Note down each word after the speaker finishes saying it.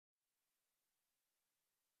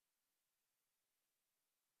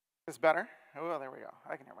This better? Oh, there we go.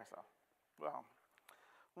 I can hear myself. Well,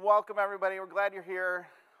 welcome everybody. We're glad you're here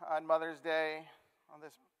on Mother's Day, on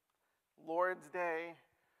this Lord's Day.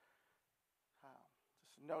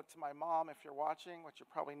 Just a note to my mom if you're watching, which you're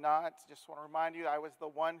probably not. Just want to remind you I was the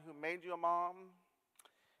one who made you a mom.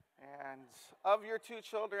 And of your two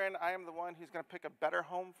children, I am the one who's going to pick a better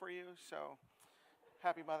home for you. So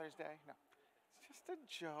happy Mother's Day. No, it's just a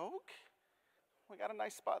joke. We got a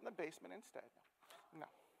nice spot in the basement instead. No.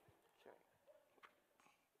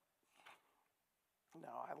 No,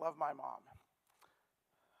 I love my mom.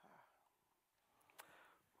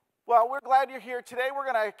 Well, we're glad you're here. Today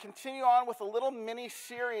we're going to continue on with a little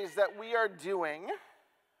mini-series that we are doing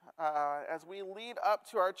as we lead up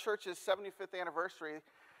to our church's 75th anniversary.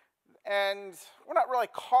 And we're not really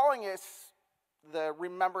calling it the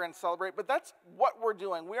Remember and Celebrate, but that's what we're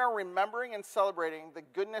doing. We are remembering and celebrating the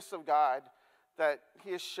goodness of God that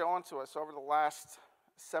He has shown to us over the last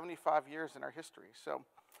 75 years in our history. So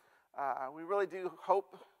we really do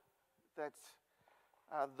hope that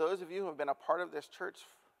those of you who have been a part of this church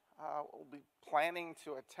will be planning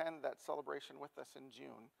to attend that celebration with us in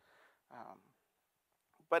June.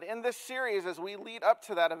 But in this series, as we lead up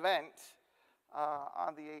to that event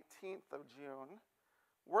on the 18th of June,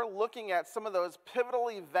 we're looking at some of those pivotal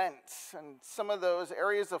events and some of those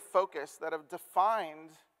areas of focus that have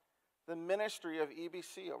defined the ministry of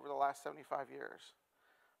EBC over the last 75 years.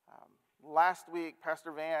 Last week,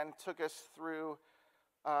 Pastor Van took us through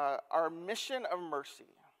our mission of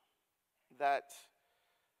mercy, that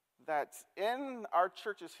in our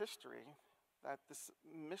church's history, that this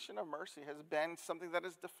mission of mercy has been something that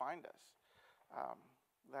has defined us,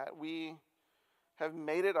 that we have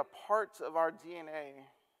made it a part of our DNA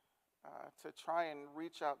to try and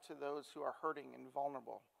reach out to those who are hurting and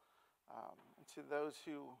vulnerable, and to those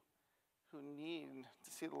who need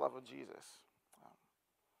to see the love of Jesus.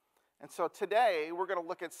 And so today, we're going to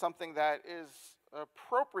look at something that is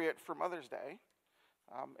appropriate for Mother's Day,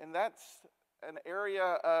 and that's an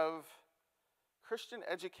area of Christian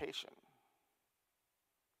education.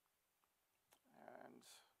 And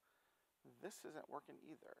this isn't working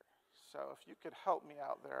either. So if you could help me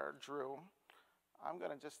out there, Drew, I'm going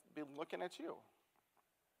to just be looking at you.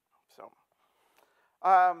 So,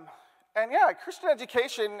 and yeah, Christian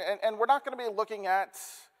education, and we're not going to be looking at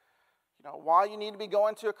why you need to be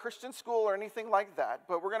going to a Christian school or anything like that.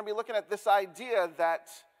 But we're going to be looking at this idea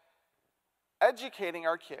that educating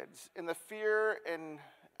our kids in the fear and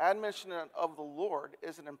admonition of the Lord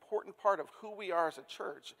is an important part of who we are as a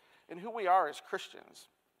church and who we are as Christians.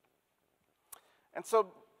 And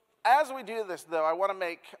so as we do this, though, I want to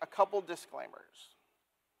make a couple disclaimers.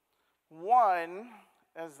 One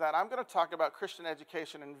is that I'm going to talk about Christian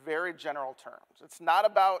education in very general terms. It's not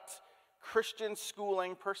about Christian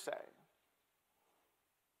schooling per se.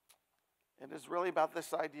 It is really about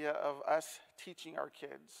this idea of us teaching our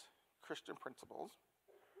kids Christian principles.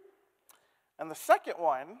 And the second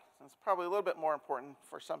one, and it's probably a little bit more important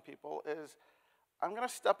for some people, is I'm going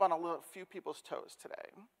to step on a few people's toes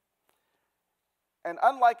today. And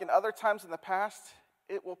unlike in other times in the past,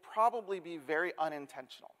 it will probably be very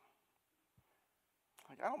unintentional.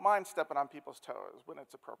 I don't mind stepping on people's toes when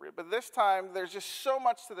it's appropriate, but this time there's just so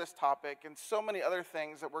much to this topic and so many other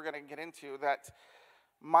things that we're going to get into that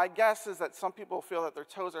my guess is that some people feel that their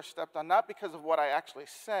toes are stepped on, not because of what I actually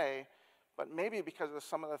say, but maybe because of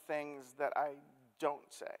some of the things that I don't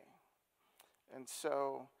say. And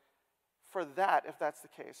so for that, if that's the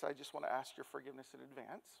case, I just want to ask your forgiveness in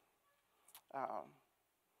advance.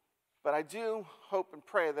 But I do hope and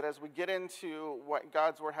pray that as we get into what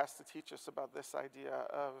God's Word has to teach us about this idea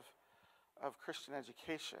of Christian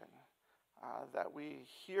education, that we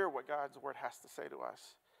hear what God's Word has to say to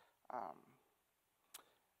us,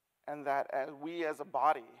 and that we as a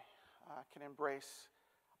body can embrace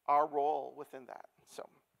our role within that.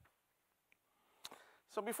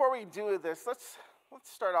 So before we do this, let's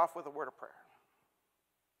start off with a word of prayer.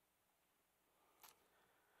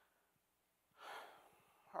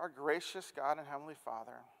 Our gracious God and Heavenly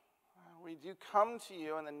Father, we do come to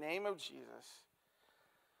you in the name of Jesus,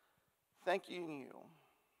 thanking you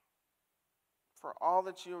for all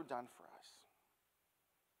that you have done for us.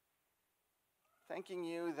 Thanking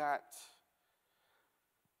you that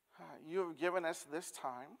you have given us this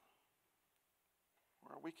time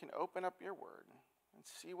where we can open up your word and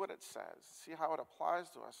see what it says, see how it applies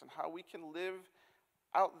to us, and how we can live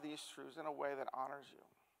out these truths in a way that honors you.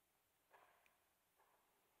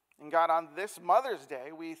 And God, on this Mother's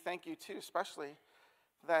Day, we thank you too, especially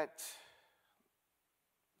that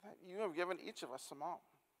you have given each of us a mom.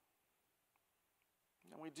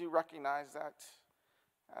 And we do recognize that,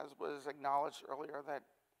 as was acknowledged earlier, that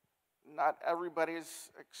not everybody's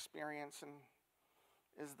experience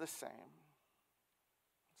is the same.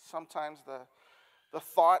 Sometimes the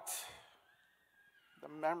thought, the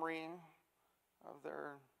memory of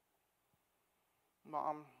their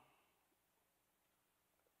mom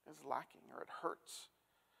is lacking, or it hurts.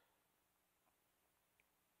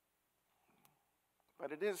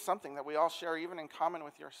 But it is something that we all share, even in common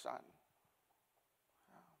with your son,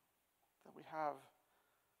 that we have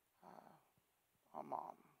a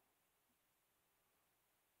mom.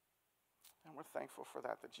 And we're thankful for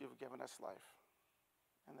that you've given us life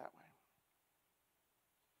in that way.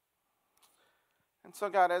 And so,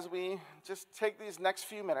 God, as we just take these next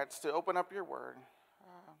few minutes to open up your word,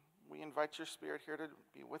 we invite your Spirit here to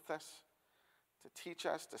be with us, to teach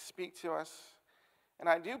us, to speak to us. And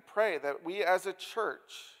I do pray that we as a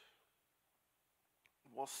church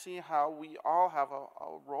will see how we all have a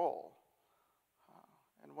role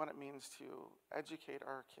in what it means to educate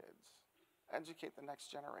our kids, educate the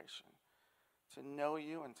next generation, to know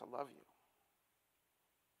you and to love you.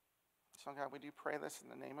 So, God, we do pray this in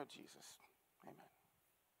the name of Jesus. Amen.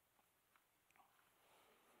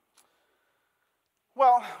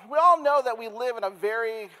 Well, we all know that we live in a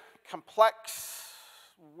very complex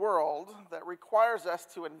world that requires us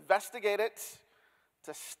to investigate it,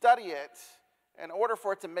 to study it, in order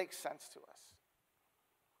for it to make sense to us.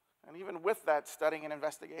 And even with that studying and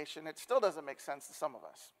investigation, it still doesn't make sense to some of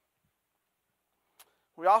us.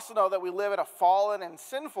 We also know that we live in a fallen and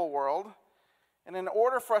sinful world, and in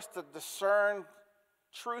order for us to discern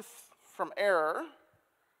truth from error,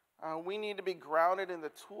 we need to be grounded in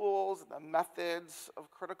the tools and the methods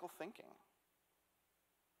of critical thinking.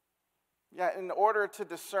 Yet, in order to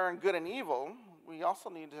discern good and evil, we also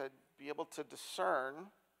need to be able to discern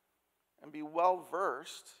and be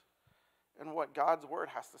well-versed in what God's word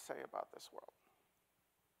has to say about this world.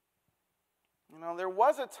 You know, there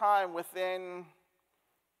was a time within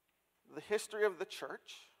the history of the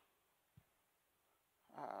church,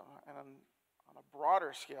 and on a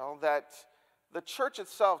broader scale, that the church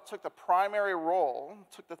itself took the primary role,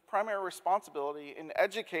 took the primary responsibility in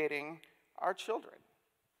educating our children.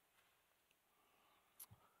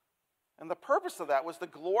 And the purpose of that was to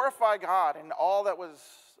glorify God in all that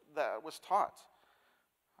was taught.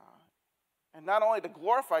 And not only to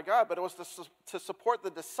glorify God, but it was to support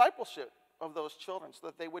the discipleship of those children so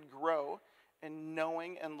that they would grow in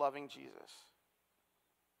knowing and loving Jesus.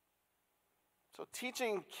 So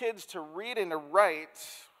teaching kids to read and to write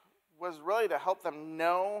was really to help them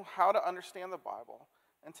know how to understand the Bible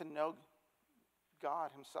and to know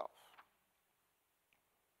God himself.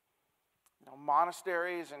 You know,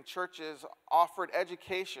 monasteries and churches offered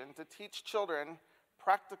education to teach children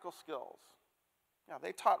practical skills. You know,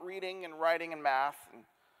 they taught reading and writing and math. And,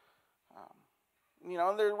 you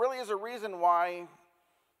know, there really is a reason why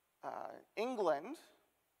England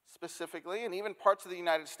specifically, and even parts of the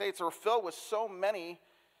United States, are filled with so many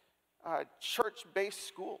church-based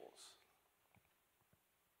schools.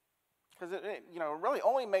 Because it really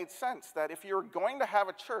only made sense that if you're going to have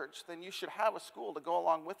a church, then you should have a school to go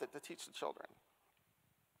along with it to teach the children.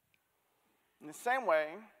 In the same way,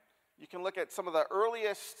 you can look at some of the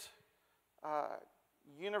earliest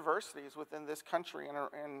universities within this country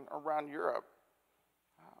and around Europe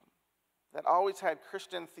that always had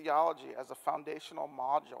Christian theology as a foundational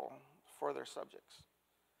module for their subjects.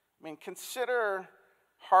 I mean, consider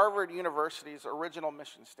Harvard University's original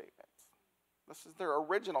mission statement. This is their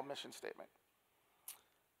original mission statement.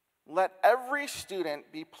 Let every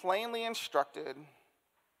student be plainly instructed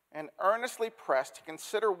and earnestly pressed to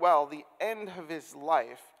consider well the end of his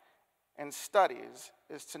life and studies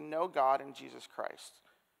is to know God in Jesus Christ,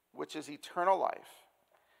 which is eternal life,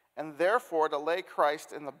 and therefore to lay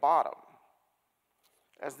Christ in the bottom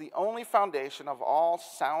as the only foundation of all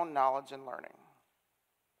sound knowledge and learning.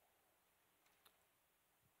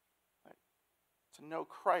 To know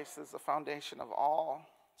Christ is the foundation of all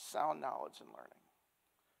sound knowledge and learning.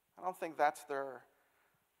 I don't think that's their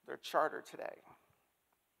charter today.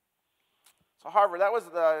 So Harvard, that was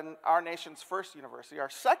our nation's first university.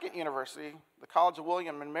 Our second university, the College of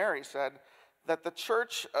William and Mary, said that the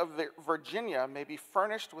Church of Virginia may be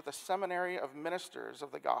furnished with a seminary of ministers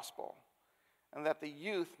of the gospel, and that the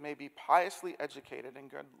youth may be piously educated in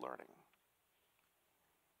good learning.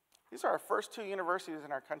 These are our first two universities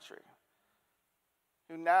in our country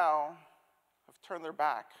who now have turned their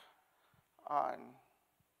back on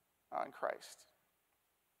Christ.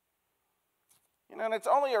 You know, and it's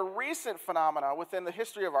only a recent phenomenon within the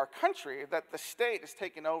history of our country that the state has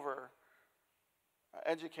taken over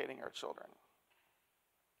educating our children.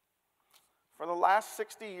 For the last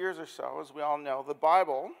 60 years or so, as we all know, the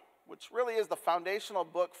Bible, which really is the foundational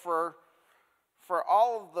book for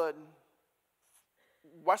all of the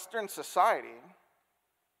Western society,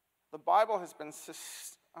 the Bible has been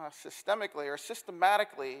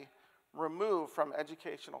systematically removed from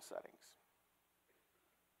educational settings.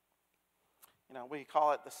 We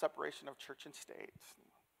call it the separation of church and state.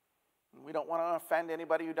 We don't want to offend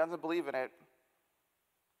anybody who doesn't believe in it.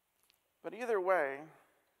 But either way,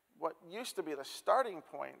 what used to be the starting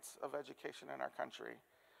points of education in our country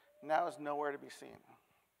now is nowhere to be seen.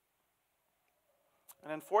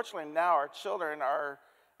 And unfortunately now our children are,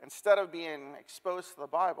 instead of being exposed to the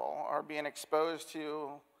Bible, are being exposed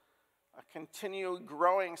to a continued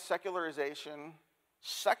growing secularization,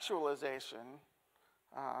 sexualization,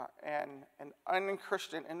 and an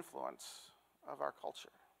unchristian influence of our culture.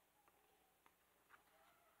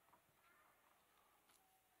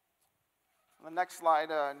 On the next slide,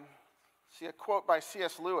 see a quote by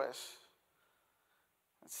C.S. Lewis.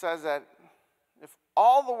 It says that if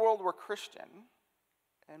all the world were Christian,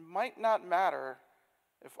 it might not matter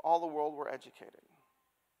if all the world were educated.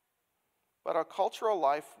 But a cultural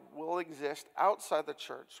life will exist outside the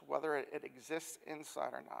church, whether it exists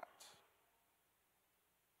inside or not.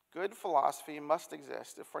 Good philosophy must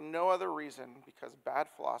exist, if for no other reason, because bad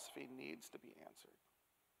philosophy needs to be answered.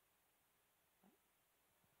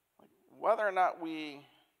 Whether or not we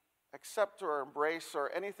accept or embrace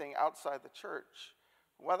or anything outside the church,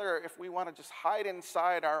 whether if we want to just hide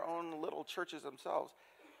inside our own little churches themselves,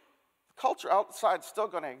 the culture outside is still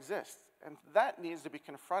going to exist, and that needs to be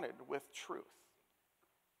confronted with truth.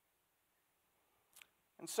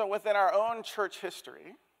 And so within our own church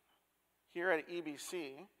history, here at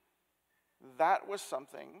EBC, that was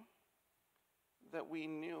something that we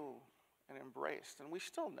knew and embraced, and we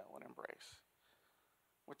still know and embrace.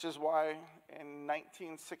 Which is why in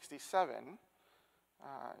 1967,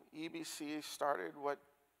 EBC started what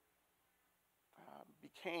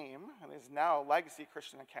became and is now Legacy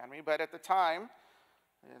Christian Academy, but at the time,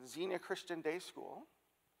 Xenia Christian Day School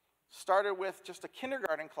started with just a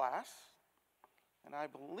kindergarten class, and I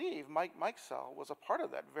believe Mike Mikesell was a part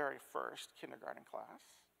of that very first kindergarten class.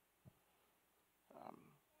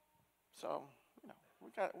 So,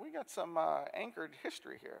 we got some anchored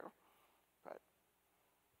history here. But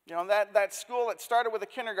that school that started with a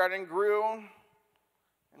kindergarten grew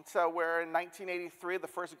until where in 1983 the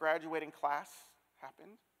first graduating class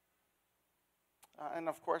happened. And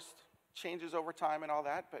of course, changes over time and all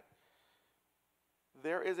that, but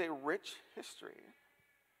there is a rich history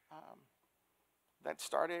that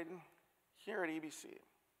started here at EBC.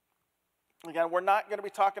 Again, we're not going to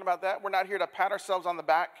be talking about that. We're not here to pat ourselves on the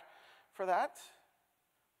back for that,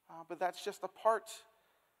 but that's just a part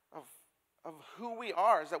of who we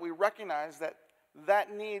are, is that we recognize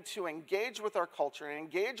that need to engage with our culture and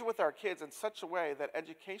engage with our kids in such a way that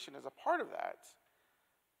education is a part of that,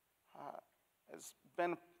 has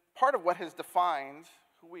been part of what has defined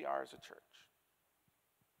who we are as a church.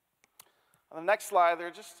 On the next slide, there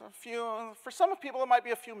are just a few, for some people it might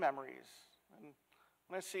be a few memories. And I'm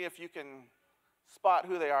going to see if you can spot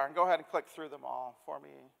who they are, and go ahead and click through them all for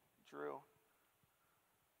me, Drew.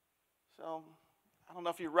 So, I don't know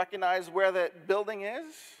if you recognize where that building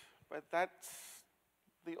is, but that's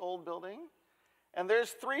the old building. And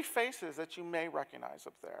there's three faces that you may recognize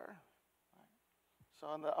up there.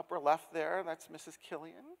 So in the upper left there, that's Mrs.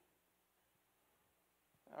 Killian.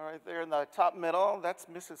 All right, there in the top middle, that's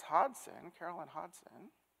Mrs. Hodson, Carolyn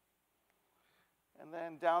Hodson. And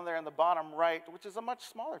then down there in the bottom right, which is a much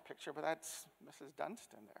smaller picture, but that's Mrs.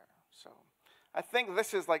 Dunstan there. So I think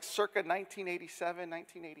this is like circa 1987,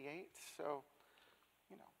 1988. So,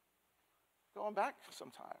 going back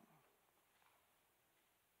some time.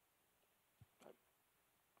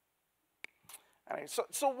 Anyway,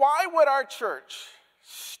 so why would our church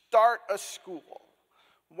start a school?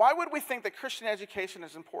 Why would we think that Christian education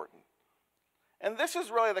is important? And this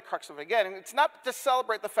is really the crux of it. Again, and it's not to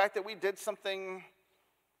celebrate the fact that we did something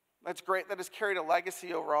that's great, that has carried a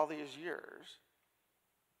legacy over all these years.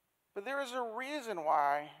 But there is a reason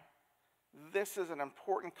why this is an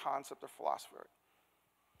important concept of philosophy.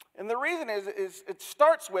 And the reason is it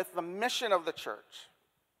starts with the mission of the church.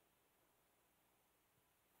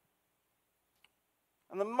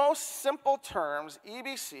 In the most simple terms,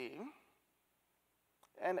 EBC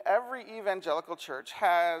and every evangelical church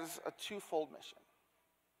has a twofold mission.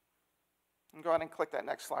 And go ahead and click that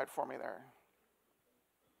next slide for me there.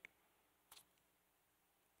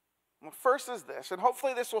 Well, first is this, and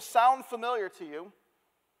hopefully this will sound familiar to you.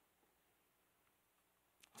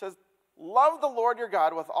 It says, love the Lord your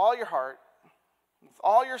God with all your heart, with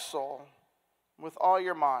all your soul, with all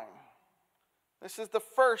your mind. This is the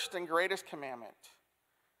first and greatest commandment.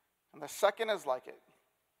 And the second is like it.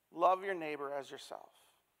 Love your neighbor as yourself.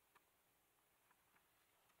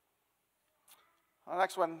 The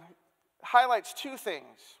next one highlights two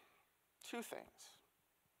things. Two things.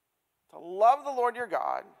 To love the Lord your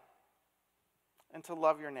God and to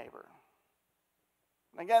love your neighbor.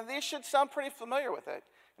 And again, these should sound pretty familiar with it.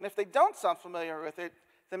 And if they don't sound familiar with it,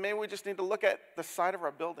 then maybe we just need to look at the side of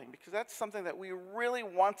our building, because that's something that we really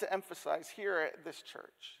want to emphasize here at this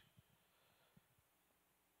church.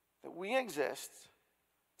 That we exist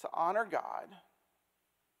to honor God,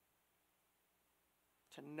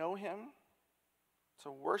 to know him,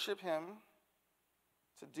 to worship him,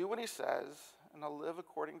 to do what he says, and to live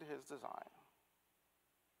according to his design.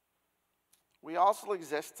 We also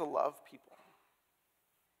exist to love people.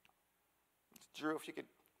 Drew, if you could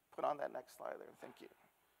put on that next slide there. Thank you.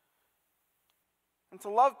 And to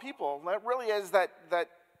love people, that really is that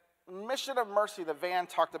mission of mercy that Van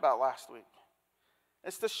talked about last week.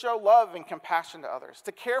 It's to show love and compassion to others,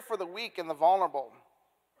 to care for the weak and the vulnerable,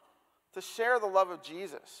 to share the love of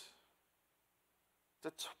Jesus,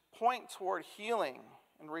 to point toward healing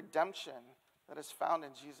and redemption that is found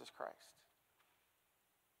in Jesus Christ.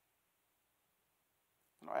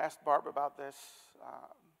 I asked Barb about this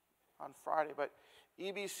on Friday, but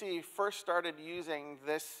EBC first started using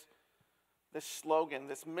this slogan,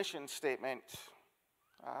 this mission statement.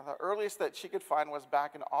 The earliest that she could find was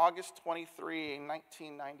back in August 23,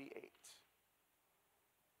 1998.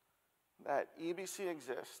 That EBC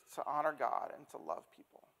exists to honor God and to love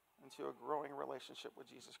people, into a growing relationship with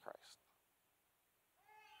Jesus Christ.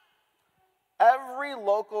 Every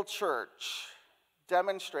local church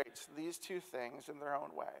demonstrates these two things in their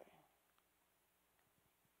own way.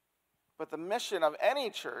 But the mission of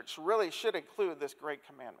any church really should include this great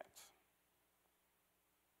commandment: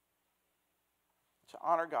 to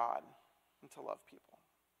honor God and to love people.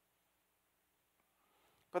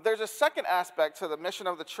 But there's a second aspect to the mission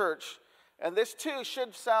of the church, and this too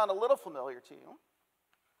should sound a little familiar to you.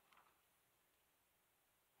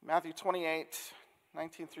 Matthew 28,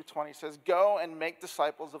 19 through 20 says, "Go and make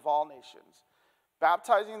disciples of all nations,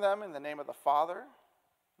 baptizing them in the name of the Father,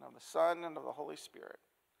 and of the Son, and of the Holy Spirit,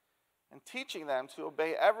 and teaching them to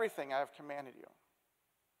obey everything I have commanded you.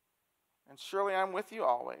 And surely I'm with you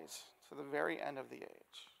always, to the very end of the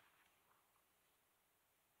age."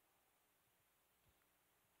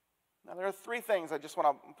 Now, there are three things I just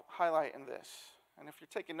want to highlight in this. And if you're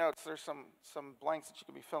taking notes, there's some blanks that you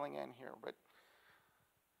could be filling in here. But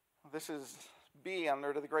this is B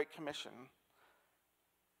under the Great Commission.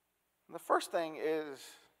 And the first thing is,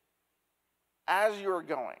 as you're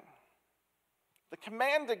going. The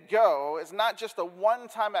command to go is not just a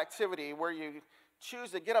one-time activity where you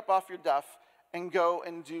choose to get up off your duff and go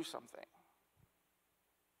and do something.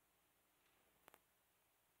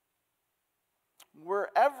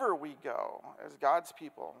 Wherever we go as God's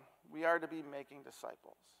people, we are to be making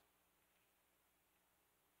disciples.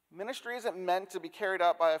 Ministry isn't meant to be carried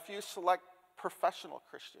out by a few select professional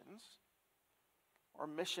Christians or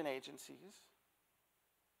mission agencies.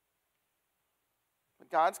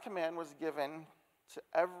 But God's command was given to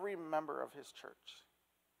every member of his church.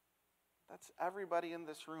 That's everybody in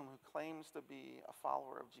this room who claims to be a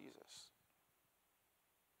follower of Jesus.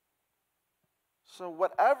 So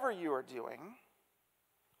whatever you are doing,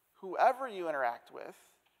 whoever you interact with,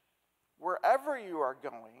 wherever you are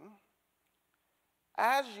going,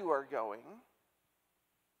 as you are going,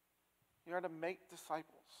 you are to make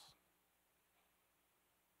disciples.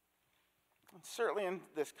 And certainly in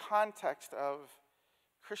this context of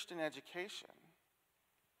Christian education,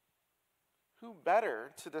 who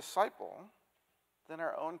better to disciple than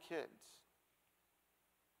our own kids?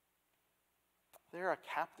 They're a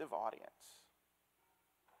captive audience.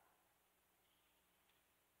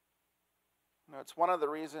 You know, it's one of the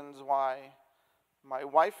reasons why my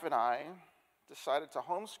wife and I decided to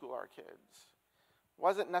homeschool our kids. It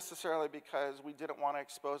wasn't necessarily because we didn't want to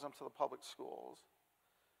expose them to the public schools.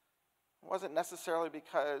 It wasn't necessarily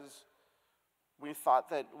because we thought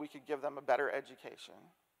that we could give them a better education.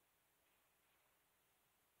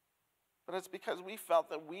 But it's because we felt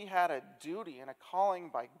that we had a duty and a calling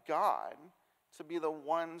by God to be the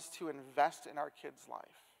ones to invest in our kids'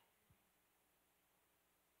 life.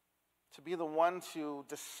 To be the one to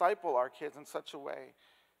disciple our kids in such a way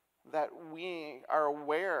that we are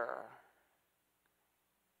aware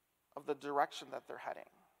of the direction that they're heading.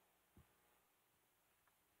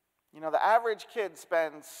 You know, the average kid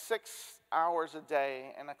spends 6 hours a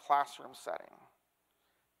day in a classroom setting,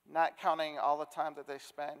 not counting all the time that they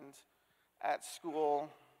spend at school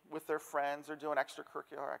with their friends or doing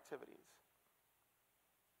extracurricular activities.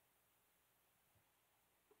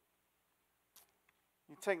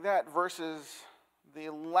 You take that versus the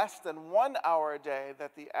less than 1 hour a day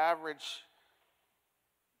that the average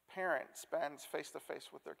parent spends face-to-face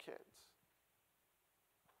with their kids.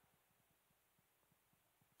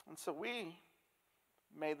 And so we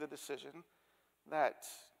made the decision that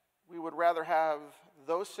we would rather have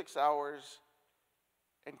those 6 hours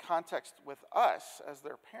in context with us as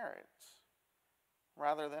their parents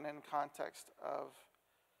rather than in context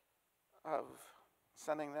of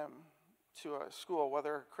sending them to a school,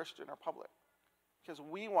 whether Christian or public, because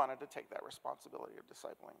we wanted to take that responsibility of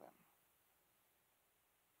discipling them.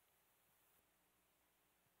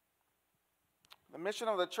 The mission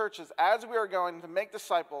of the church is, as we are going to make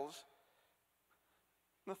disciples,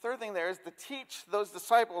 the third thing there is to teach those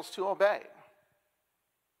disciples to obey.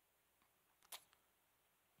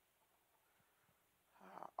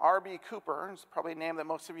 R.B. Cooper is probably a name that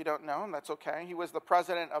most of you don't know, and that's okay. He was the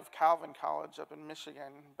president of Calvin College up in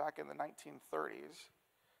Michigan back in the 1930s.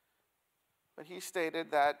 But he stated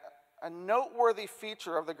that a noteworthy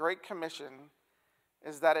feature of the Great Commission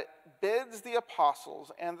is that it bids the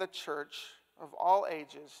apostles and the church of all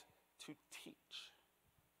ages to teach.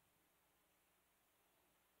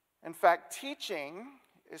 In fact, teaching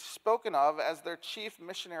is spoken of as their chief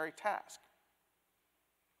missionary task.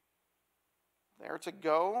 They are to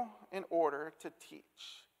go in order to teach.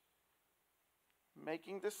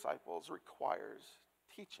 Making disciples requires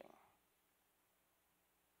teaching.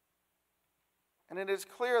 And it is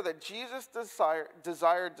clear that Jesus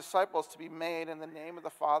desired disciples to be made in the name of the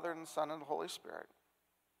Father and the Son and the Holy Spirit.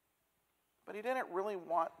 But he didn't really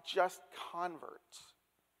want just converts.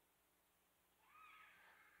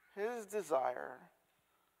 His desire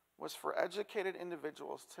was for educated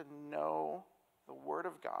individuals to know the Word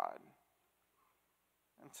of God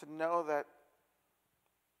and to know that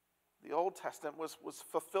the Old Testament was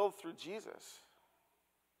fulfilled through Jesus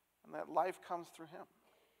and that life comes through him.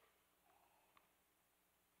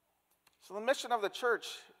 So the mission of the church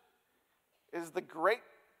is the Great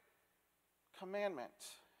Commandment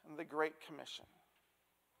and the Great Commission.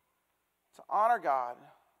 To honor God,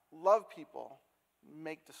 love people,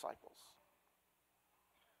 make disciples.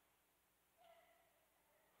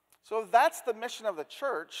 So if that's the mission of the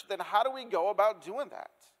church, then how do we go about doing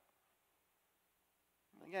that?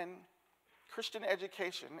 Again, Christian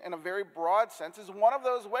education, in a very broad sense, is one of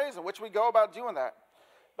those ways in which we go about doing that.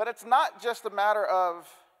 But it's not just a matter of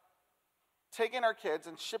taking our kids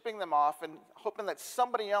and shipping them off and hoping that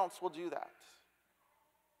somebody else will do that.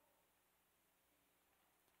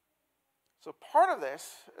 So part of this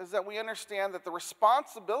is that we understand that the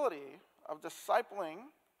responsibility of discipling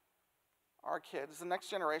our kids, the next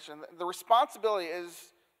generation, the responsibility is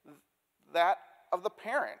that of the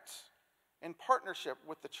parents in partnership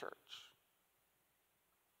with the church.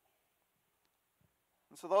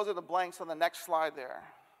 And so those are the blanks on the next slide there,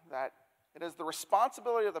 that it is the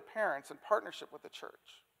responsibility of the parents in partnership with the church.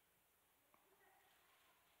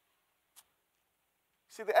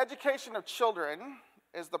 See, the education of children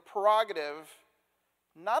is the prerogative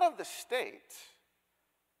not of the state,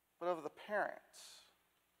 but of the parents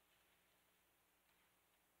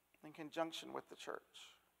in conjunction with the church.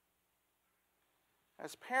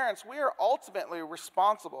 As parents, we are ultimately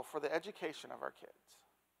responsible for the education of our kids.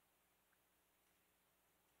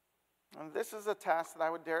 And this is a task that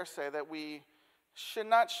I would dare say that we should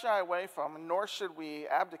not shy away from, nor should we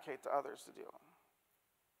abdicate to others to do.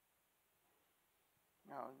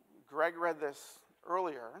 Now, Greg read this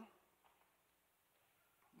earlier,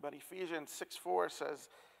 but Ephesians 6:4 says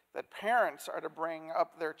that parents are to bring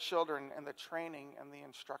up their children in the training and the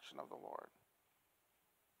instruction of the Lord.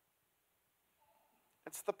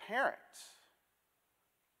 It's the parents,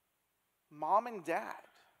 mom and dad.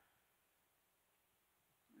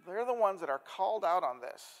 They're the ones that are called out on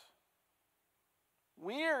this.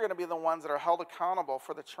 We are going to be the ones that are held accountable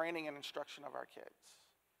for the training and instruction of our kids.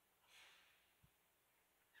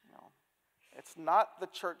 You know, it's not the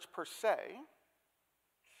church per se.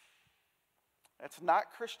 It's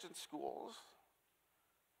not Christian schools.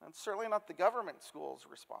 And it's certainly not the government school's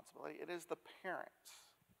responsibility. It is the parents.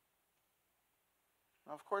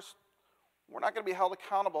 Now, of course, we're not going to be held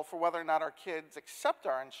accountable for whether or not our kids accept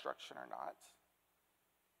our instruction or not.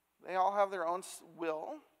 They all have their own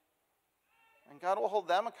will, and God will hold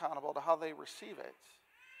them accountable to how they receive it.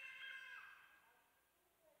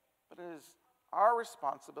 But it is our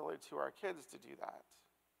responsibility to our kids to do that.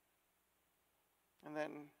 And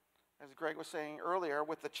then, as Greg was saying earlier,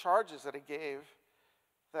 with the charges that he gave,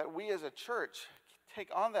 that we as a church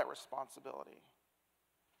take on that responsibility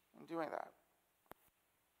in doing that.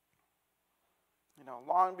 You know,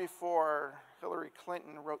 long before Hillary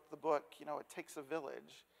Clinton wrote the book, It Takes a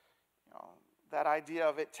Village, That idea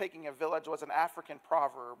of it taking a village was an African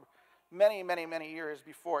proverb many, many, many years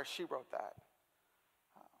before she wrote that.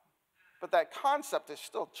 But that concept is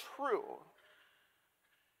still true,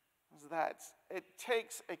 is that it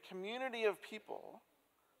takes a community of people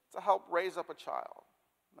to help raise up a child.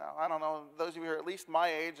 Now, I don't know, those of you who are at least my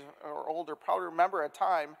age or older probably remember a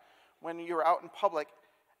time when you were out in public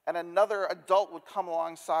and another adult would come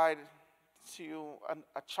alongside to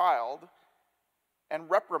a child and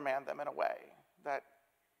reprimand them in a way that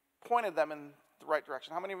pointed them in the right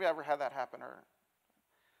direction. How many of you ever had that happen?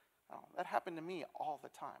 That happened to me all the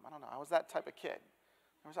time. I don't know. I was that type of kid.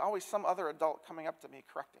 There was always some other adult coming up to me,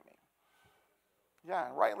 correcting me. Yeah,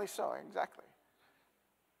 and rightly so, exactly.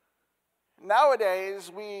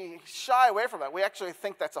 Nowadays, we shy away from that. We actually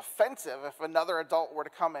think that's offensive if another adult were to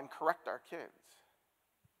come and correct our kids.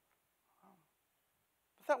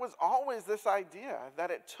 But that was always this idea that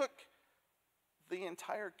it took the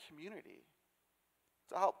entire community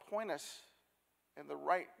to help point us in the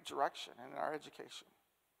right direction in our education.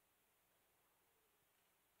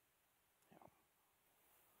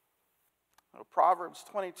 Proverbs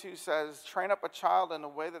 22 says, "Train up a child in the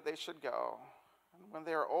way that they should go, and when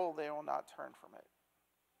they are old, they will not turn from it."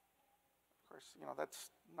 Of course,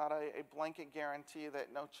 that's not a blanket guarantee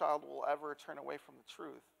that no child will ever turn away from the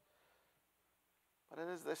truth. But it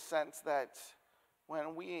is this sense that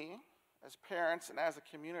when we, as parents and as a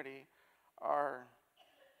community, are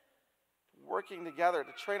working together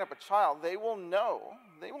to train up a child, they will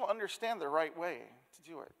understand the right way to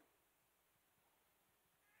do it.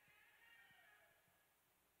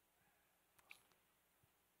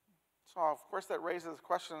 So, of course, that raises the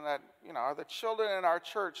question that, are the children in our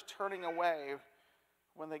church turning away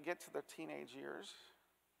when they get to their teenage years?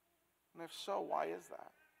 And if so, why is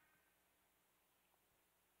that?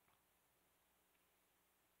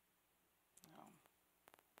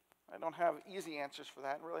 I don't have easy answers for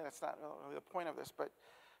that, and really that's not really the point of this.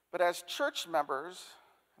 But as church members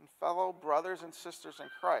and fellow brothers and sisters in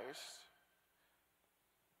Christ,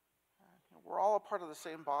 we're all a part of the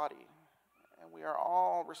same body. And we are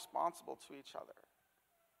all responsible to each other.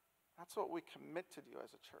 That's what we commit to do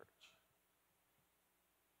as a church.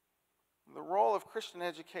 And the role of Christian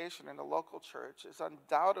education in the local church is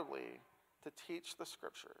undoubtedly to teach the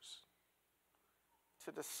scriptures,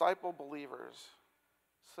 to disciple believers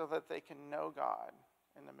so that they can know God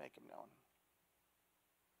and to make him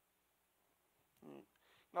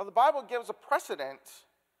known. The Bible gives a precedent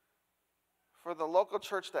for the local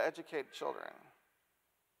church to educate children.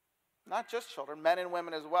 Not just children, men and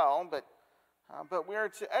women as well, but we are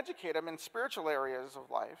to educate them in spiritual areas of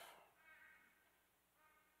life.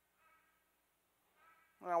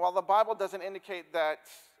 Now, while the Bible doesn't indicate that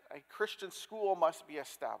a Christian school must be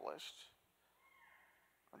established,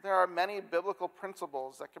 there are many biblical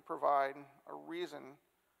principles that could provide a reason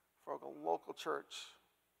for the local church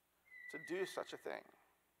to do such a thing.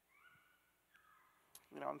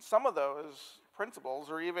 And some of those principles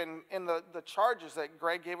are even in the charges that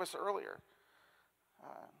Greg gave us earlier,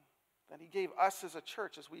 that he gave us as a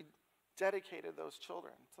church as we dedicated those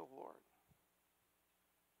children to the Lord.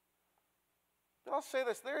 But I'll say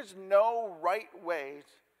this, there's no right way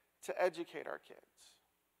to educate our kids.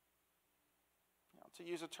 To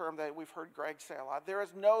use a term that we've heard Greg say a lot, there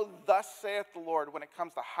is no "thus saith the Lord" when it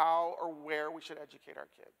comes to how or where we should educate our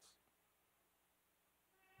kids.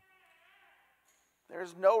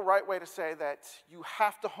 There's no right way to say that you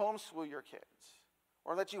have to homeschool your kids,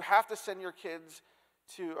 or that you have to send your kids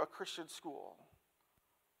to a Christian school,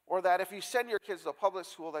 or that if you send your kids to a public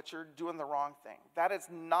school that you're doing the wrong thing. That is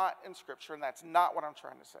not in Scripture, and that's not what I'm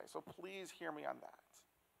trying to say. So please hear me on that.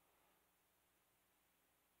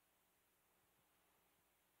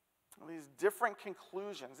 These different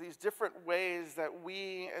conclusions, these different ways that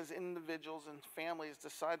we as individuals and families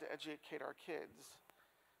decide to educate our kids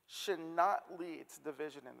should not lead to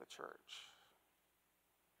division in the church.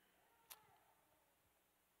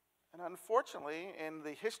 And unfortunately, in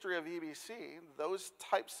the history of EBC, those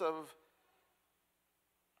types of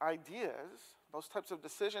ideas, those types of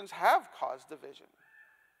decisions have caused division.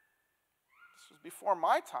 This was before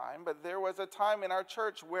my time, but there was a time in our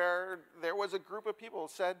church where there was a group of people who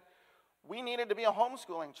said we needed to be a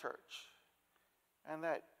homeschooling church, and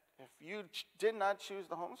that if you did not choose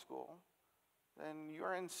the homeschool, then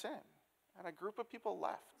you're in sin. And a group of people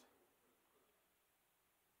left.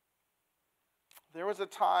 There was a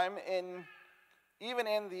time even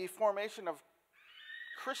in the formation of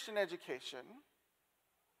Christian education,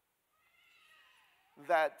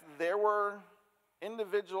 that there were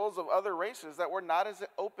individuals of other races that were not as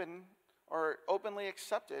open or openly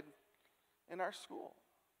accepted in our school.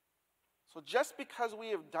 So just because we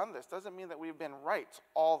have done this doesn't mean that we've been right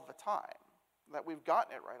all the time, that we've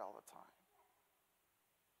gotten it right all the time.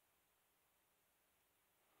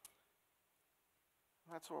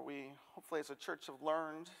 That's where we, hopefully as a church, have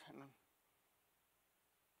learned and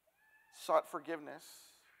sought forgiveness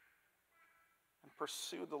and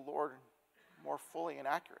pursued the Lord more fully and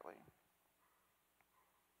accurately.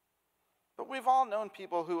 But we've all known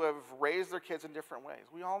people who have raised their kids in different ways.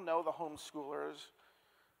 We all know the homeschoolers.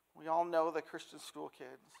 We all know the Christian school kids.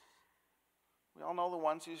 We all know the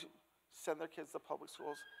ones who send their kids to public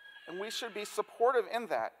schools. And we should be supportive in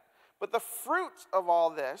that. But the fruit of all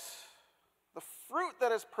this, the fruit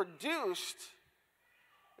that is produced,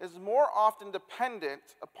 is more often dependent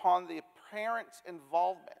upon the parent's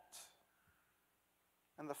involvement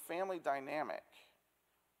and the family dynamic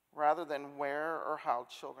rather than where or how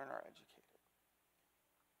children are educated.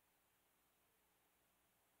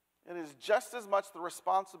 It is just as much the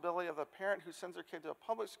responsibility of the parent who sends their kid to a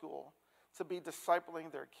public school to be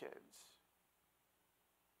discipling their kids,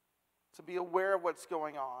 to be aware of what's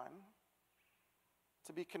going on,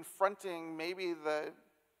 to be confronting maybe the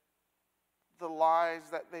lies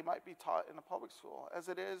that they might be taught in a public school, as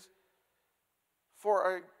it is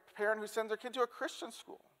for a parent who sends their kid to a Christian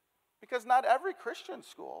school. Because not every Christian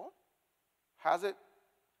school has it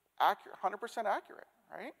 100% accurate,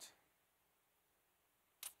 right?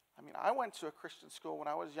 I mean, I went to a Christian school when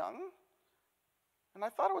I was young, and I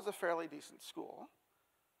thought it was a fairly decent school.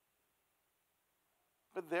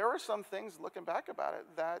 But there were some things, looking back about it,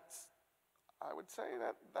 that I would say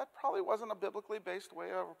that probably wasn't a biblically based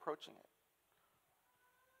way of approaching it.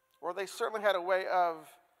 Or they certainly had a way of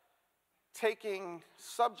taking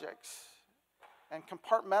subjects and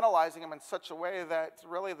compartmentalizing them in such a way that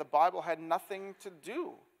really the Bible had nothing to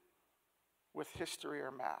do with history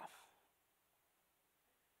or math.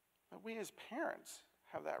 But we as parents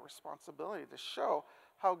have that responsibility to show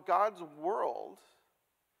how God's world,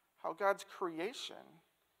 how God's creation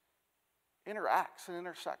interacts and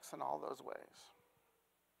intersects in all those ways.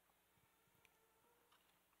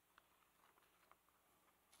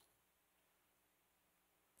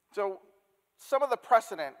 So some of the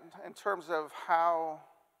precedent in terms of how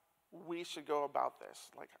we should go about this,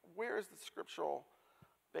 like where is the scriptural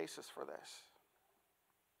basis for this?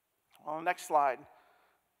 On the next slide,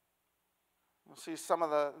 you'll see some of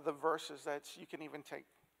the verses that you can even take.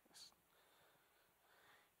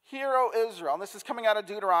 Hear, O Israel, and this is coming out of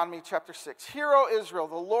Deuteronomy chapter 6. Hear, O Israel,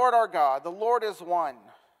 the Lord our God, the Lord is one.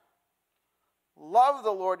 Love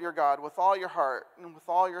the Lord your God with all your heart and with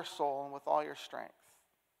all your soul and with all your strength.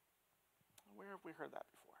 Where have we heard that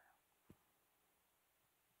before?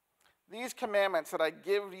 These commandments that I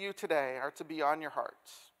give you today are to be on your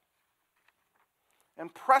hearts.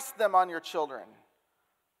 Impress them on your children.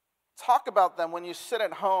 Talk about them when you sit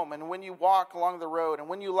at home and when you walk along the road and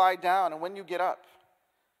when you lie down and when you get up.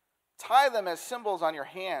 Tie them as symbols on your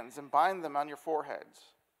hands and bind them on your foreheads.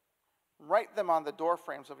 Write them on the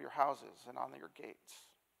doorframes of your houses and on your gates.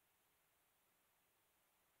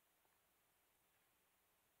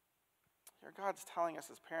 Here God's telling us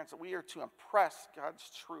as parents that we are to impress God's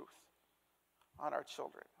truth on our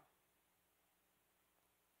children.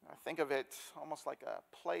 I think of it almost like a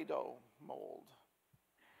Play-Doh mold,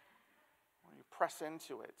 where you press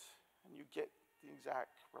into it and you get the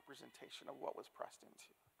exact representation of what was pressed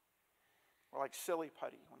into. Or like silly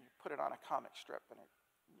putty, when you put it on a comic strip and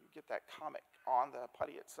you get that comic on the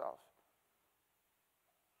putty itself.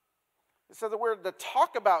 It says that we're to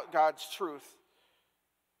talk about God's truth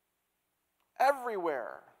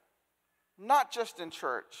everywhere, not just in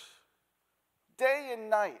church, day and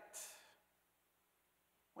night.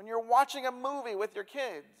 When you're watching a movie with your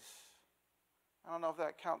kids. I don't know if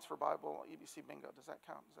that counts for Bible EBC bingo. Does that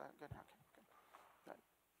count? Is that good? Okay, good.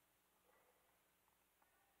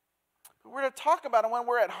 But we're to talk about it when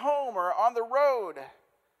we're at home or on the road.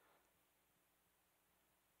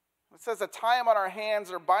 It says to tie them on our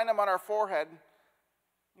hands or bind them on our forehead.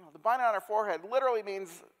 You know, the binding on our forehead literally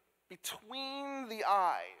means between the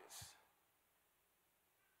eyes.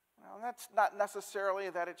 Now, that's not necessarily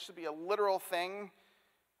that it should be a literal thing,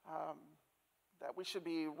 that we should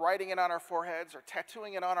be writing it on our foreheads or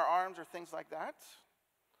tattooing it on our arms or things like that.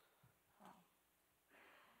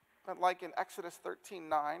 But like in Exodus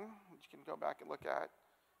 13:9, which you can go back and look at,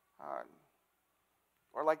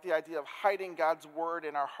 or like the idea of hiding God's word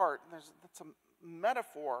in our heart, that's a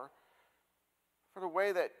metaphor for the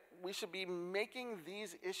way that we should be making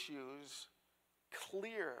these issues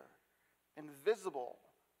clear and visible.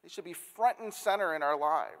 They should be front and center in our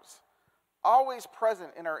lives, always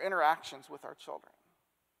present in our interactions with our children.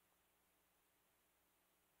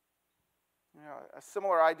 A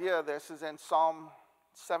similar idea of this is in Psalm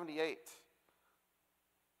 78. It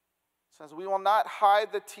says, "We will not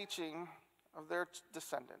hide the teaching of their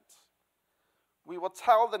descendants. We will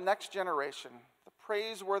tell the next generation the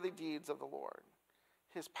praiseworthy deeds of the Lord,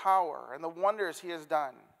 his power, and the wonders he has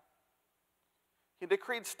done. He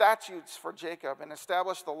decreed statutes for Jacob and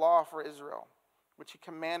established the law for Israel, which he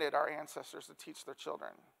commanded our ancestors to teach their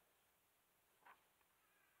children."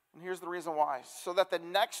 And here's the reason why: so that the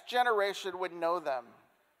next generation would know them,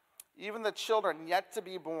 even the children yet to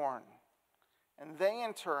be born, and they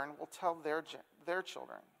in turn will tell their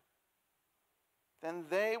children. Then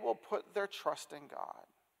they will put their trust in God.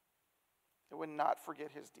 They would not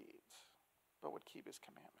forget his deeds, but would keep his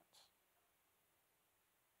commandments.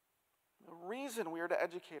 The reason we are to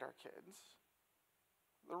educate our kids,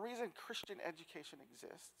 the reason Christian education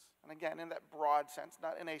exists, and again, in that broad sense,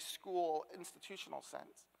 not in a school institutional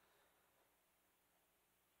sense,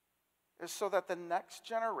 is so that the next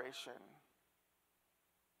generation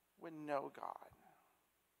would know God.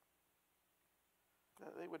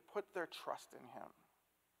 That they would put their trust in him.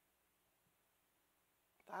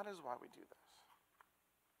 That is why we do this.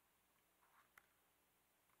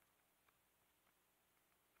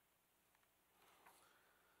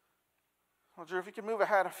 Well, Drew, if you could move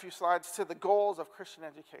ahead a few slides to the goals of Christian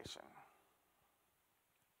education.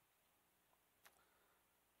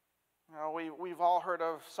 We've all heard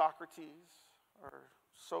of Socrates or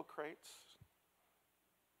Socrates.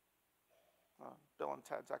 Bill and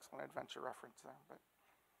Ted's Excellent Adventure reference there. But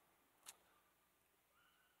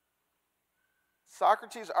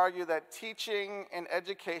Socrates argued that teaching and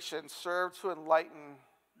education serve to enlighten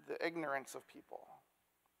the ignorance of people.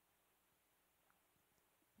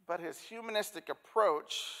 But his humanistic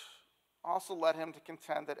approach also led him to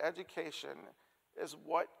contend that education is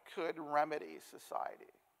what could remedy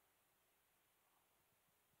society.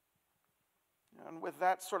 And with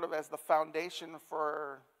that sort of as the foundation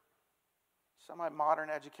for semi-modern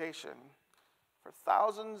education, for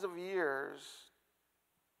thousands of years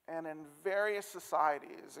and in various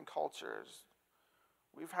societies and cultures,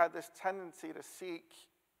 we've had this tendency to seek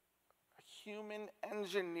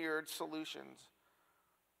human-engineered solutions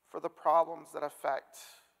for the problems that affect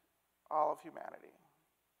all of humanity.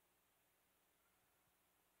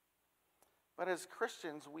 But as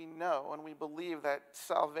Christians, we know and we believe that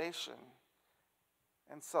salvation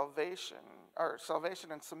and submission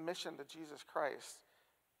to Jesus Christ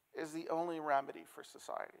is the only remedy for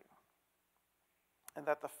society. And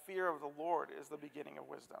that the fear of the Lord is the beginning of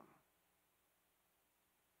wisdom.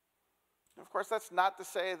 And of course, that's not to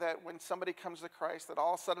say that when somebody comes to Christ that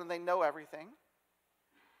all of a sudden they know everything.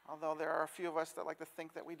 Although there are a few of us that like to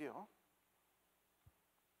think that we do.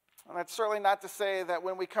 And that's certainly not to say that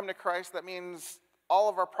when we come to Christ that means all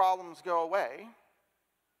of our problems go away.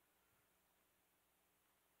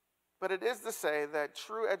 But it is to say that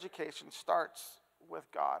true education starts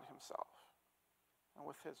with God himself and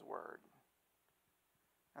with his word.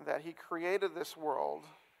 And that he created this world,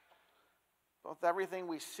 both everything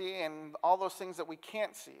we see and all those things that we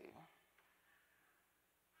can't see.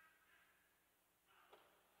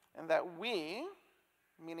 And that we,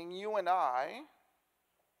 meaning you and I,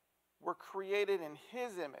 were created in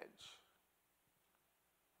his image.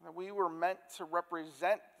 That we were meant to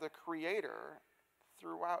represent the Creator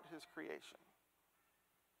throughout his creation.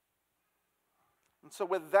 And so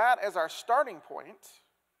with that as our starting point,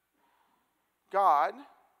 God,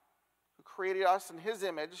 who created us in his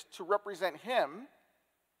image to represent him,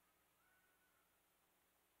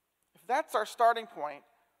 if that's our starting point,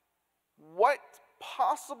 what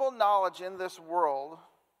possible knowledge in this world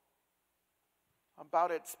about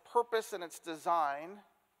its purpose and its design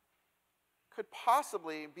could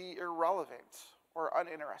possibly be irrelevant or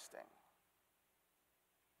uninteresting?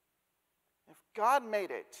 If God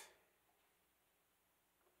made it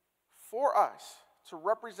for us to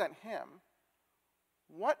represent him,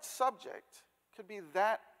 what subject could be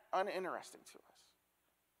that uninteresting to us?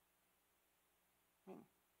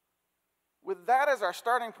 With that as our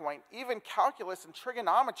starting point, even calculus and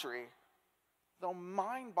trigonometry, though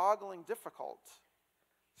mind-boggling difficult,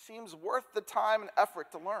 seems worth the time and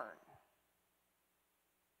effort to learn.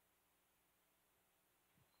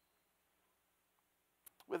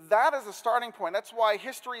 With that as a starting point, that's why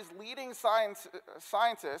history's leading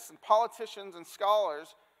scientists and politicians and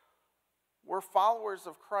scholars were followers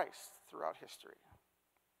of Christ throughout history.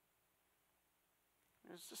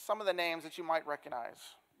 Here's just some of the names that you might recognize.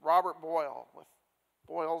 Robert Boyle with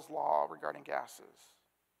Boyle's law regarding gases.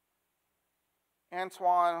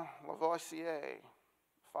 Antoine Lavoisier,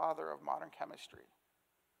 father of modern chemistry.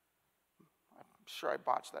 I'm sure I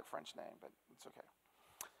botched that French name, but it's okay.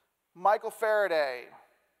 Michael Faraday,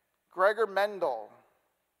 Gregor Mendel,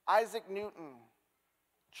 Isaac Newton,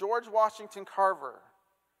 George Washington Carver,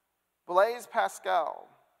 Blaise Pascal,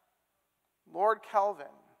 Lord Kelvin,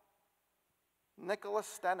 Nicholas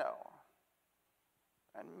Steno,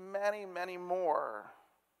 and many, many more.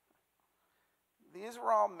 These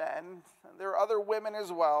were all men, and there are other women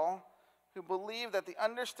as well, who believed that the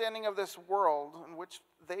understanding of this world in which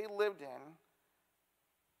they lived in,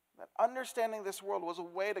 that understanding this world was a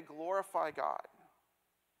way to glorify God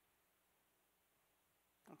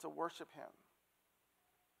and to worship Him.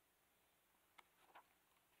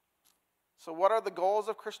 So what are the goals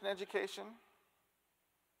of Christian education?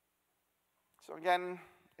 So again,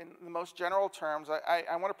 in the most general terms, I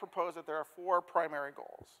want to propose that there are 4 primary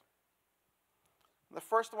goals. The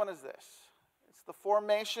first one is this. It's the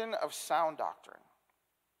formation of sound doctrine.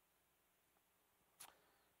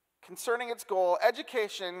 Concerning its goal,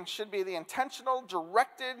 education should be the intentional,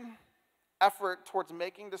 directed effort towards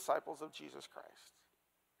making disciples of Jesus Christ.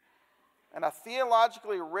 And a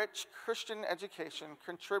theologically rich Christian education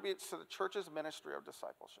contributes to the church's ministry of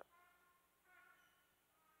discipleship.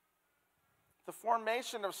 The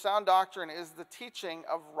formation of sound doctrine is the teaching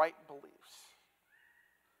of right beliefs.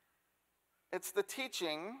 It's the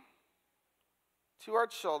teaching to our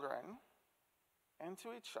children and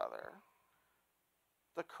to each other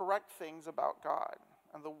the correct things about God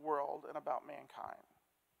and the world and about mankind.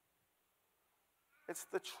 It's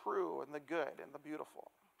the true and the good and the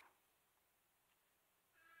beautiful.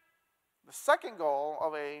 The second goal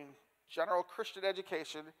of a general Christian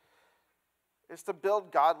education is to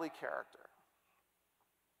build godly character.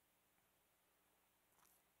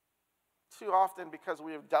 Too often, because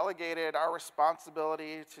we have delegated our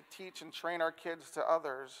responsibility to teach and train our kids to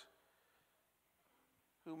others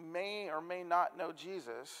who may or may not know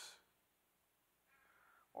Jesus,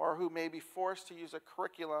 or who may be forced to use a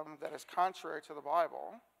curriculum that is contrary to the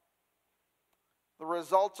Bible, the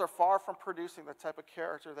results are far from producing the type of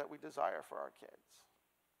character that we desire for our kids.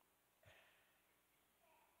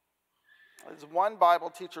 As one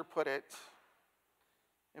Bible teacher put it,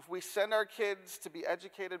 if we send our kids to be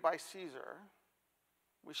educated by Caesar,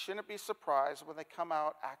 we shouldn't be surprised when they come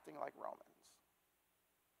out acting like Romans.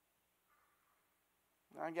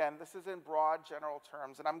 Now again, this is in broad general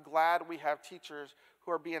terms, and I'm glad we have teachers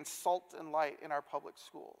who are being salt and light in our public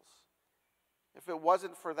schools. If it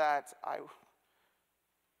wasn't for that, I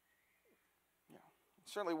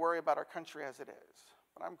certainly worry about our country as it is.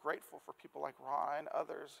 But I'm grateful for people like Ron and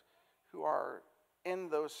others who are in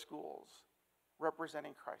those schools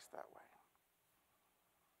representing Christ that way.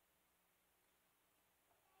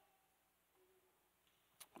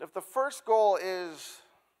 If the first goal is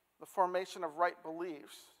the formation of right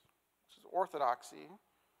beliefs, which is orthodoxy,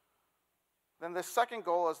 then the second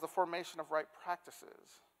goal is the formation of right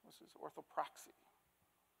practices, which is orthopraxy.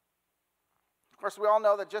 Of course, we all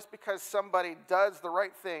know that just because somebody does the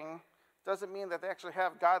right thing doesn't mean that they actually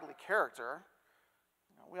have godly character.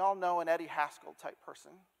 We all know an Eddie Haskell type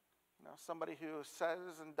person. Somebody who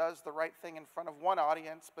says and does the right thing in front of one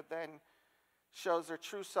audience, but then shows their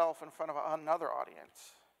true self in front of another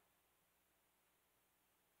audience.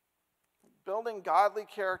 Building godly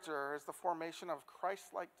character is the formation of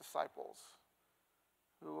Christ-like disciples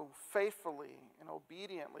who faithfully and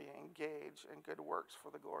obediently engage in good works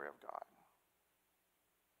for the glory of God.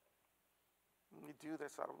 And we do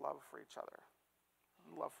this out of love for each other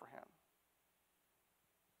and love for Him.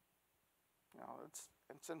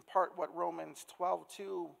 It's in part what Romans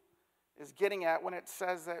 12:2 is getting at when it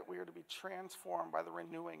says that we are to be transformed by the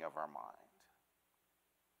renewing of our mind.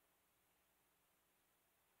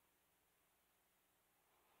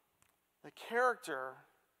 The character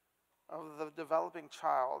of the developing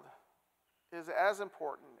child is as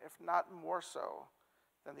important, if not more so,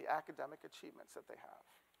 than the academic achievements that they have.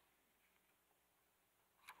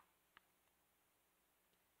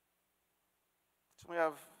 So we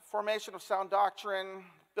have formation of sound doctrine,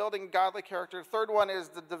 building godly character. The third one is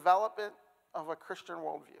the development of a Christian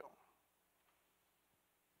worldview.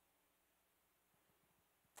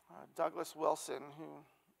 Douglas Wilson, who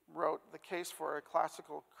wrote The Case for a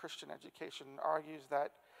Classical Christian Education, argues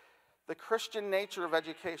that the Christian nature of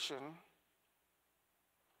education,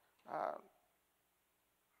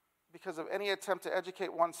 because of any attempt to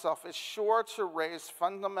educate oneself, is sure to raise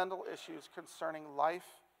fundamental issues concerning life,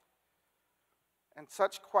 and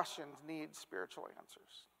such questions need spiritual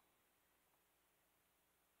answers.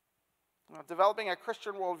 Developing a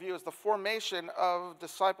Christian worldview is the formation of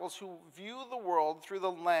disciples who view the world through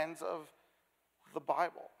the lens of the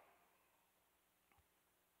Bible.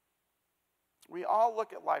 We all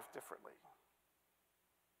look at life differently.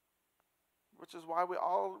 which is why we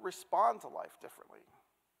all respond to life differently.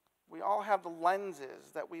 We all have the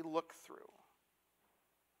lenses that we look through.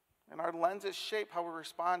 And our lenses shape how we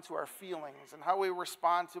respond to our feelings and how we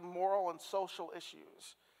respond to moral and social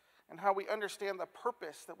issues and how we understand the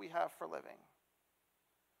purpose that we have for living.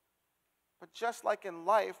 But just like in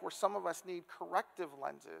life, where some of us need corrective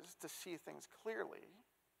lenses to see things clearly,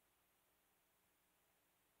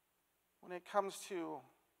 when it comes to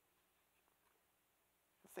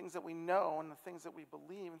the things that we know and the things that we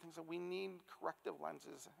believe and things that we need corrective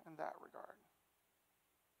lenses in that regard.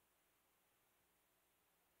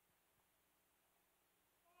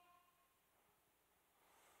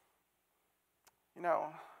 You know,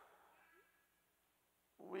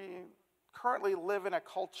 we currently live in a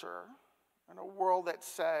culture, in a world that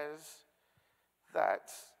says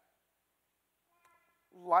that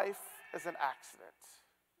life is an accident,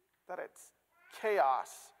 that it's chaos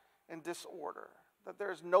and disorder, that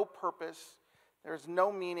there's no purpose, there's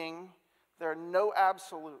no meaning, there are no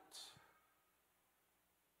absolutes.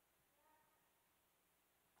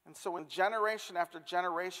 And so when generation after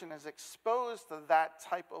generation is exposed to that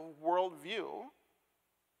type of worldview,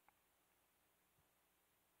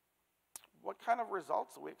 what kind of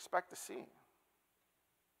results do we expect to see?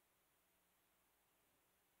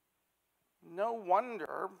 No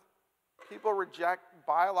wonder people reject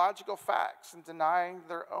biological facts and deny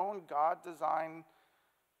their own God-designed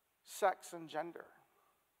sex and gender.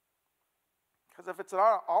 Because if it's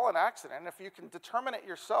all an accident, if you can determine it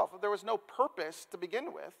yourself, if there was no purpose to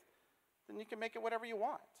begin with, then you can make it whatever you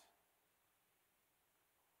want.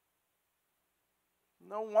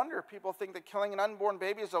 No wonder people think that killing an unborn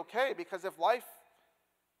baby is okay, because if life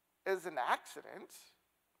is an accident,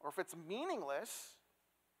 or if it's meaningless,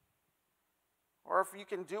 or if you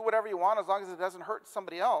can do whatever you want as long as it doesn't hurt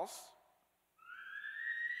somebody else,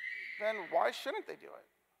 then why shouldn't they do it?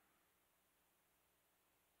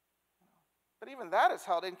 But even that is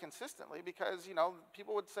held inconsistently because,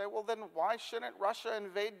 people would say, well, then why shouldn't Russia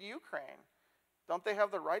invade Ukraine? Don't they have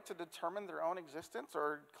the right to determine their own existence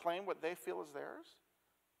or claim what they feel is theirs?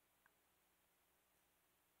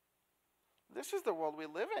 This is the world we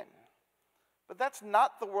live in. But that's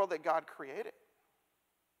not the world that God created.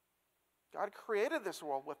 God created this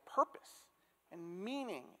world with purpose and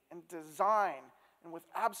meaning and design and with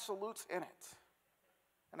absolutes in it.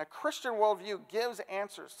 And a Christian worldview gives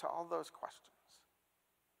answers to all those questions.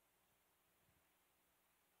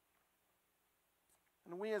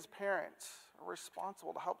 And we as parents are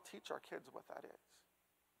responsible to help teach our kids what that is.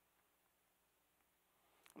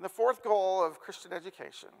 And the fourth goal of Christian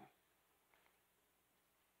education,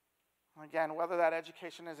 again, whether that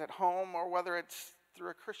education is at home or whether it's through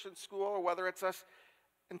a Christian school or whether it's us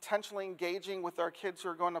intentionally engaging with our kids who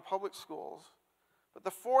are going to public schools, but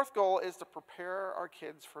the fourth goal is to prepare our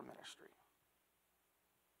kids for ministry.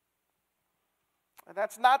 And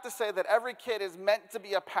that's not to say that every kid is meant to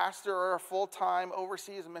be a pastor or a full-time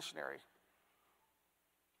overseas missionary.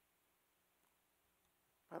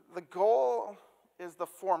 But the goal is the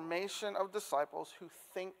formation of disciples who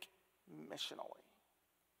think missionally.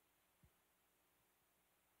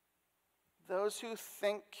 Those who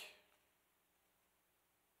think,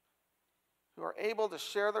 who are able to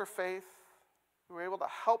share their faith, who are able to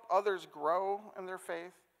help others grow in their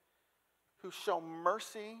faith, who show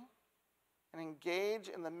mercy and engage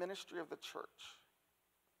in the ministry of the church.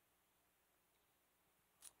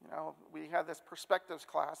 We had this perspectives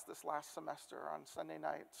class this last semester on Sunday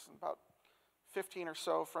nights, and about 15 or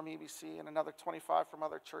so from EBC and another 25 from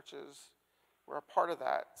other churches were a part of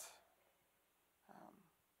that.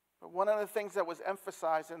 But one of the things that was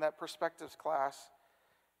emphasized in that perspectives class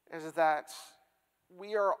is that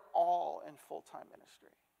we are all in full-time ministry.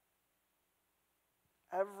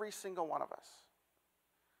 Every single one of us.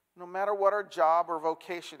 No matter what our job or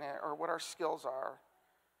vocation is or what our skills are,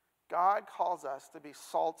 God calls us to be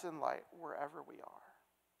salt and light wherever we are,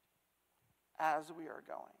 as we are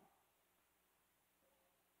going.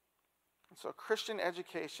 And so Christian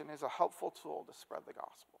education is a helpful tool to spread the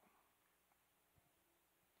gospel.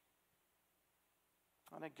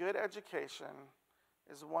 And a good education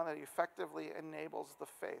is one that effectively enables the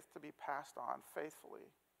faith to be passed on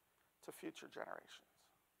faithfully to future generations.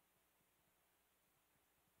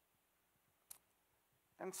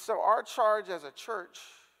 And so our charge as a church,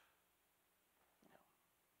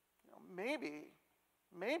 maybe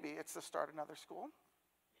it's to start another school.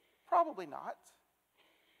 Probably not.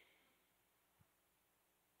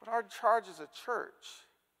 But our charge as a church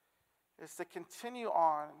is to continue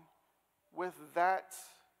on with that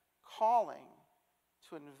calling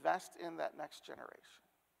to invest in that next generation,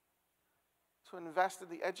 to invest in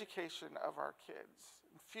the education of our kids,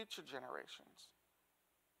 and future generations,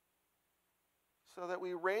 so that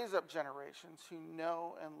we raise up generations who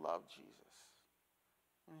know and love Jesus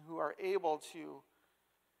and who are able to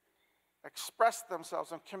express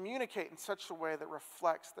themselves and communicate in such a way that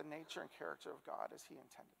reflects the nature and character of God as he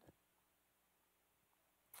intended it.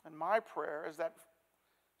 And my prayer is that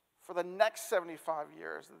for the next 75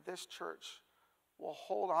 years, that this church will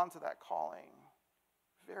hold on to that calling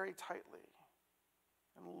very tightly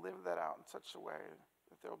and live that out in such a way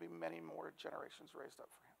that there will be many more generations raised up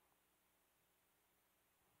for him.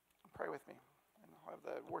 Pray with me, and I'll have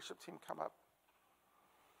the worship team come up.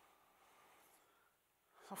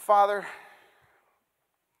 So, Father,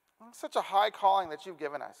 it's such a high calling that you've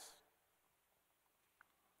given us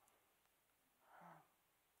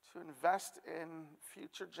to invest in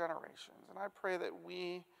future generations. And I pray that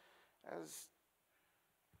we, as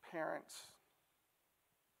parents,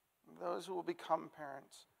 those who will become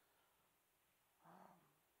parents,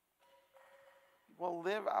 will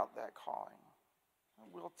live out that calling.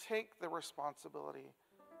 We'll take the responsibility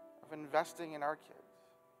of investing in our kids.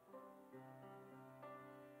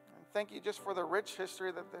 And thank you just for the rich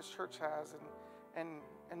history that this church has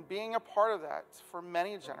and being a part of that for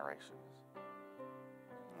many generations.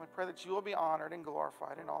 And we pray that you will be honored and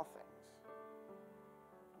glorified in all things.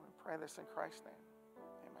 And we pray this in Christ's name.